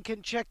bellman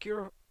can check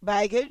your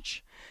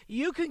baggage.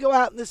 You can go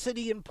out in the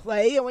city and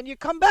play, and when you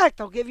come back,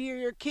 they'll give you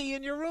your key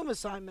and your room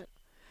assignment.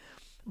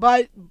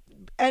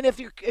 And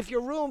if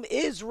your room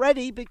is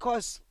ready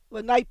because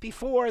the night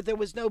before there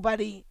was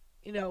nobody,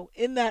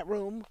 in that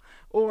room,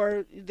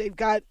 or they've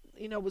got,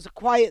 it was a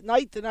quiet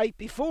night the night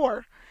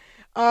before,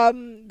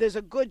 there's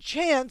a good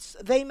chance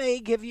they may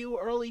give you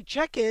early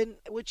check-in,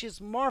 which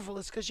is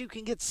marvelous because you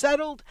can get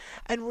settled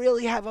and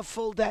really have a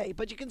full day.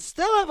 But you can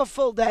still have a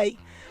full day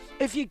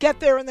if you get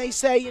there and they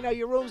say,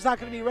 your room's not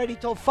going to be ready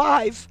till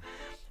 5,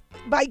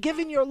 by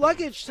giving your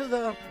luggage to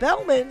the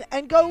bellman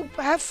and go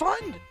have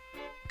fun.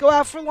 Go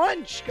out for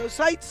lunch, go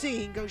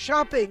sightseeing, go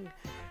shopping,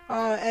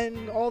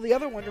 and all the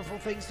other wonderful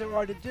things there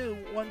are to do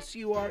once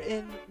you are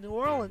in New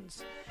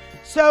Orleans.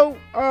 So,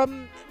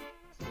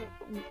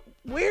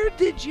 where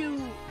did you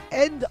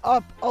end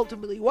up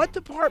ultimately? What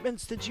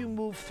departments did you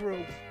move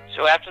through?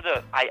 So after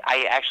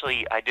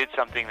I did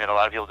something that a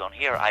lot of people don't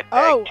hear.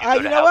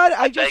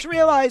 I just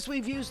realized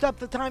we've used up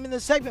the time in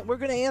this segment. We're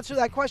going to answer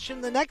that question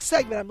in the next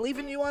segment. I'm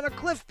leaving you on a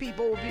cliff,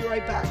 people. We'll be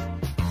right back.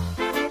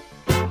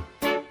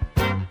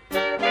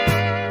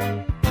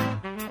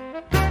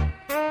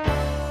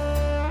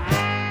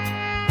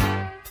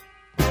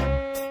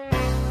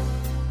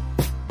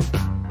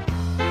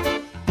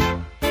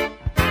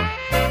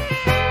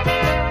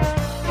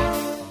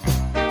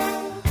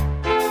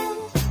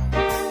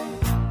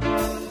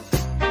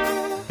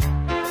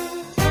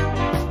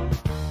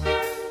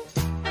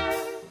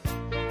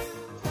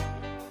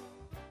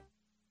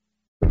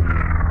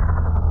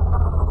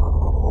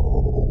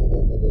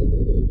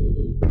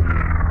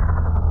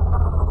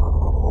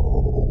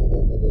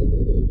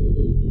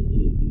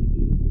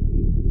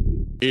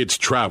 It's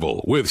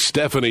Travel with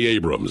Stephanie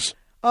Abrams.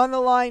 On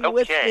the line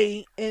with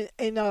me in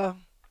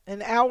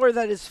an hour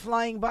that is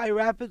flying by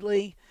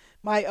rapidly,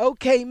 my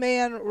okay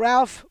man,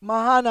 Ralph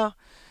Mahana,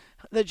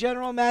 the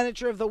general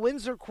manager of the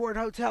Windsor Court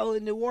Hotel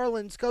in New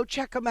Orleans. Go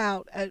check him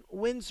out at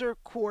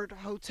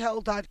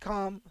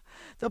windsorcourthotel.com.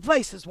 The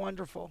place is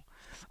wonderful.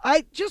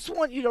 I just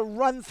want you to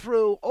run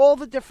through all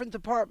the different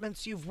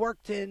departments you've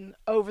worked in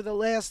over the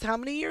last, how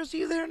many years are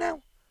you there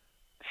now?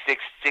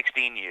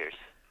 16 years.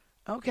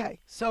 Okay,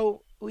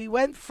 so we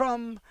went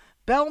from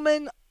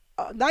bellman,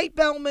 night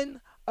bellman,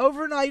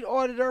 overnight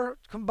auditor,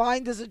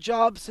 combined as a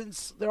job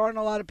since there aren't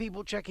a lot of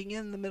people checking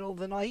in the middle of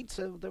the night,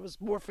 so there was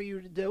more for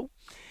you to do.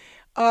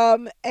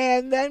 And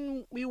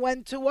then we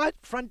went to what?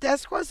 Front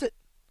desk, was it?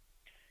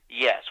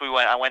 Yes, we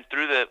went. I went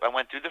through the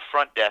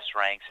front desk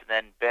ranks, and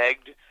then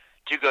begged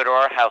to go to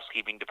our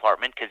housekeeping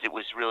department because it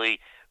was really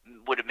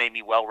would have made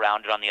me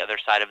well-rounded on the other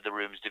side of the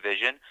rooms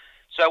division.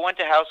 So I went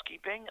to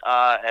housekeeping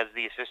as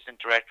the assistant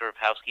director of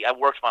housekeeping. I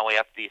worked my way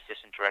up to the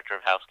assistant director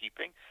of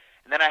housekeeping.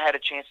 And then I had a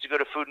chance to go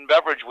to food and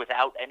beverage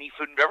without any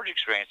food and beverage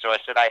experience. So I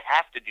said, I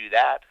have to do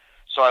that.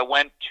 So I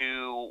went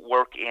to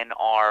work in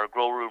our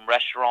grill room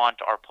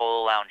restaurant, our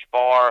Polo Lounge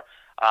bar.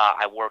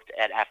 I worked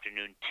at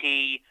afternoon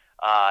tea.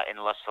 in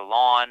La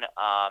Salon,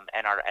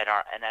 and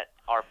at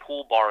our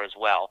pool bar as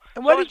well.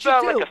 And what did you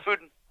do? Like a food.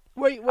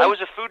 I was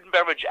a food and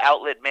beverage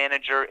outlet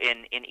manager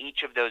in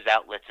each of those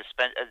outlets,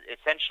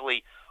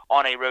 essentially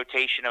on a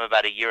rotation of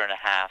about a year and a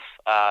half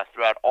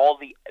throughout all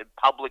the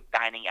public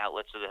dining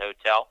outlets of the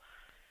hotel.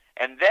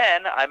 And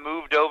then I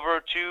moved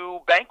over to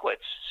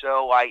banquets.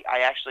 So I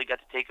actually got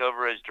to take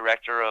over as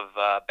director of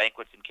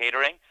banquets and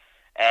catering,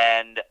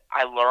 and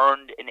I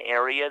learned an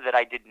area that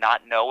I did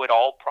not know at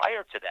all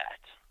prior to that.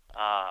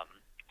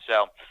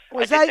 So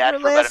was I did that that your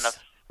for last? about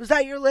enough. Was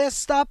that your last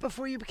stop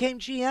before you became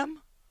GM?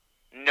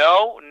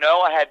 No,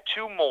 I had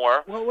two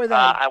more. What were they?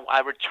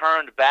 I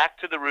returned back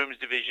to the rooms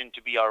division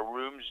to be our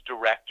rooms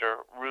director,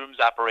 rooms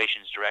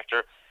operations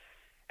director,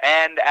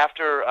 and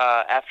after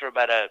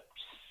about a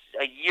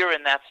year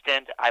in that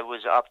stint, I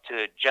was up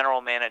to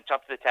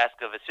up to the task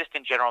of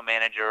assistant general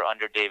manager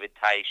under David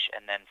Teich,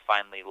 and then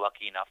finally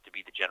lucky enough to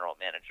be the general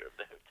manager of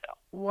the hotel.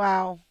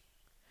 Wow.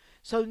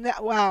 So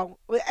wow,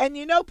 and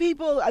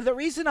people. The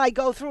reason I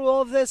go through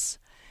all of this.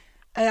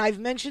 And I've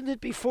mentioned it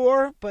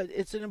before, but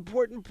it's an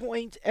important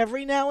point.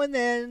 Every now and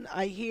then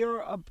I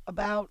hear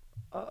about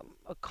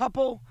a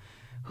couple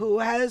who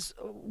has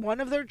one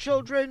of their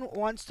children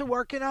wants to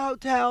work in a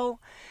hotel,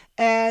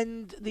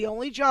 and the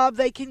only job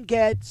they can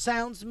get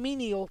sounds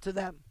menial to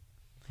them.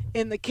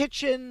 In the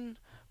kitchen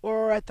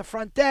or at the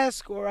front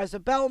desk or as a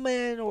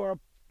bellman or a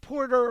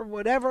porter or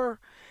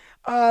whatever.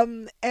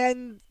 And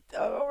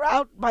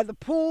out by the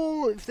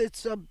pool if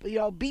it's a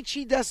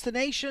beachy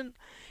destination.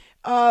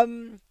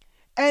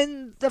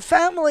 And the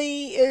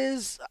family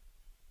is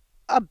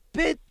a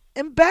bit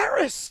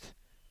embarrassed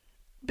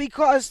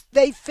because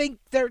they think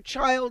their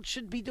child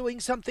should be doing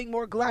something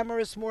more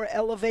glamorous, more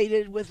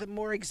elevated, with a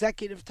more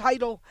executive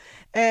title,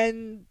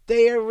 and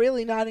they are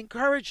really not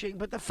encouraging.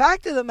 But the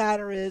fact of the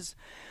matter is,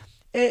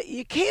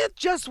 you can't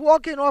just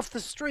walk in off the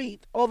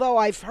street, although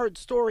I've heard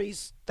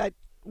stories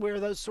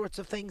where those sorts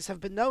of things have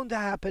been known to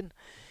happen,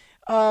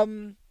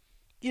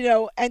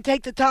 and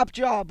take the top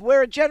job.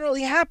 Where it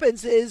generally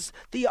happens is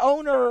the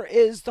owner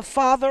is the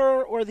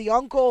father or the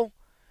uncle,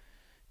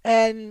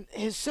 and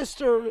his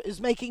sister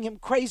is making him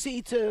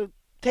crazy to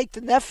take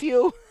the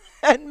nephew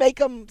and make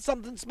him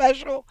something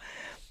special.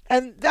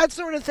 And that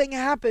sort of thing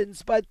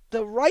happens. But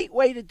the right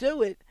way to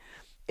do it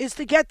is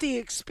to get the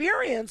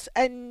experience,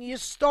 and you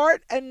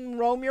start and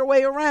roam your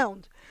way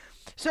around.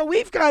 So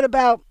we've got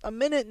about a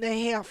minute and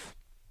a half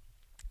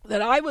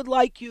that I would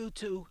like you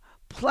to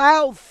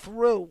plow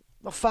through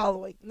the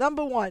following.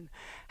 Number one,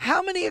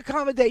 how many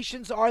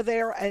accommodations are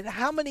there, and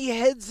how many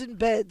heads and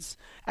beds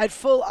at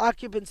full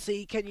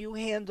occupancy can you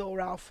handle,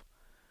 Ralph?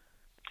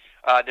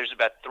 There's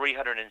about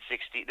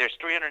 360. There's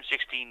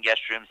 316 guest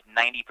rooms,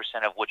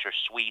 90% of which are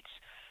suites,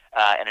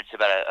 and it's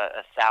about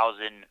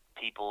 1,000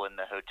 people in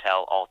the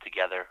hotel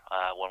altogether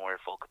when we're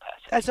at full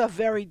capacity. That's a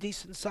very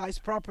decent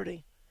sized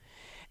property.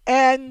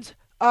 And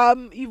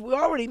you've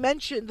already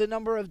mentioned the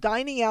number of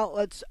dining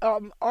outlets.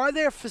 Are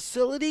there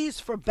facilities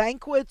for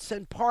banquets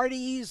and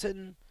parties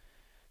and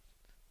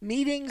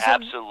meetings?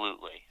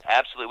 Absolutely.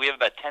 We have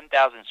about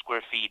 10,000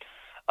 square feet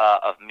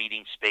of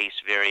meeting space,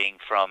 varying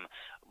from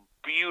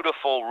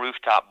beautiful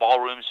rooftop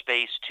ballroom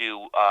space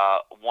to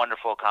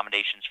wonderful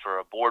accommodations for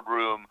a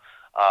boardroom.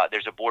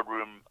 There's a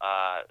boardroom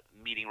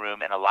meeting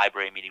room and a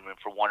library meeting room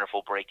for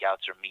wonderful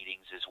breakouts or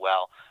meetings as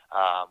well.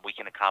 We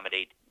can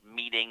accommodate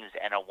meetings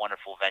and a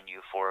wonderful venue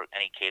for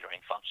any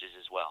catering functions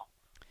as well.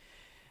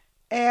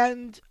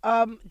 And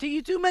do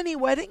you do many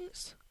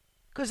weddings?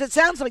 Because it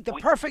sounds like the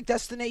perfect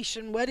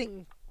destination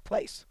wedding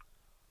place.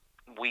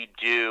 We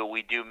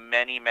do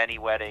many, many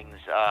weddings.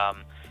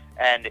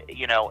 And,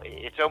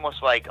 it's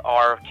almost like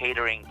our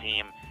catering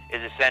team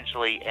is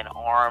essentially an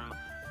arm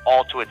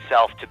all to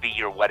itself to be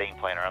your wedding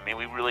planner. I mean,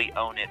 we really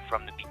own it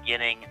from the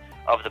beginning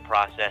of the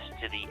process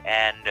to the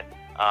end.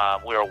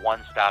 We're a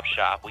one-stop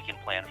shop. We can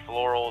plan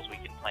florals, we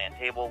can plan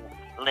table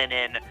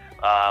linen.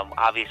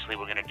 Obviously,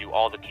 we're going to do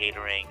all the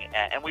catering,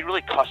 and we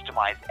really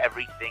customize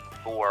everything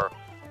for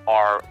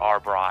our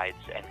brides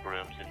and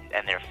grooms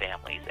and their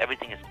families.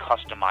 Everything is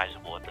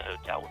customizable at the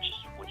hotel,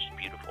 which is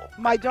beautiful.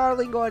 My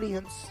darling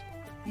audience,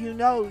 you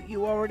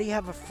already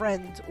have a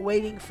friend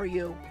waiting for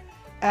you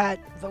at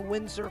the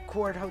Windsor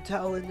Court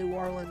Hotel in New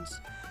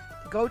Orleans.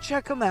 Go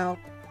check them out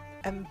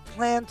and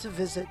plan to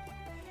visit,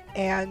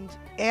 and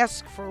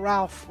ask for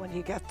Ralph when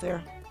you get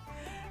there.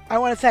 I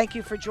want to thank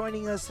you for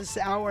joining us this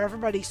hour.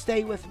 Everybody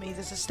stay with me.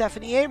 This is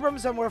Stephanie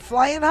Abrams, and we're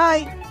flying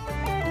high.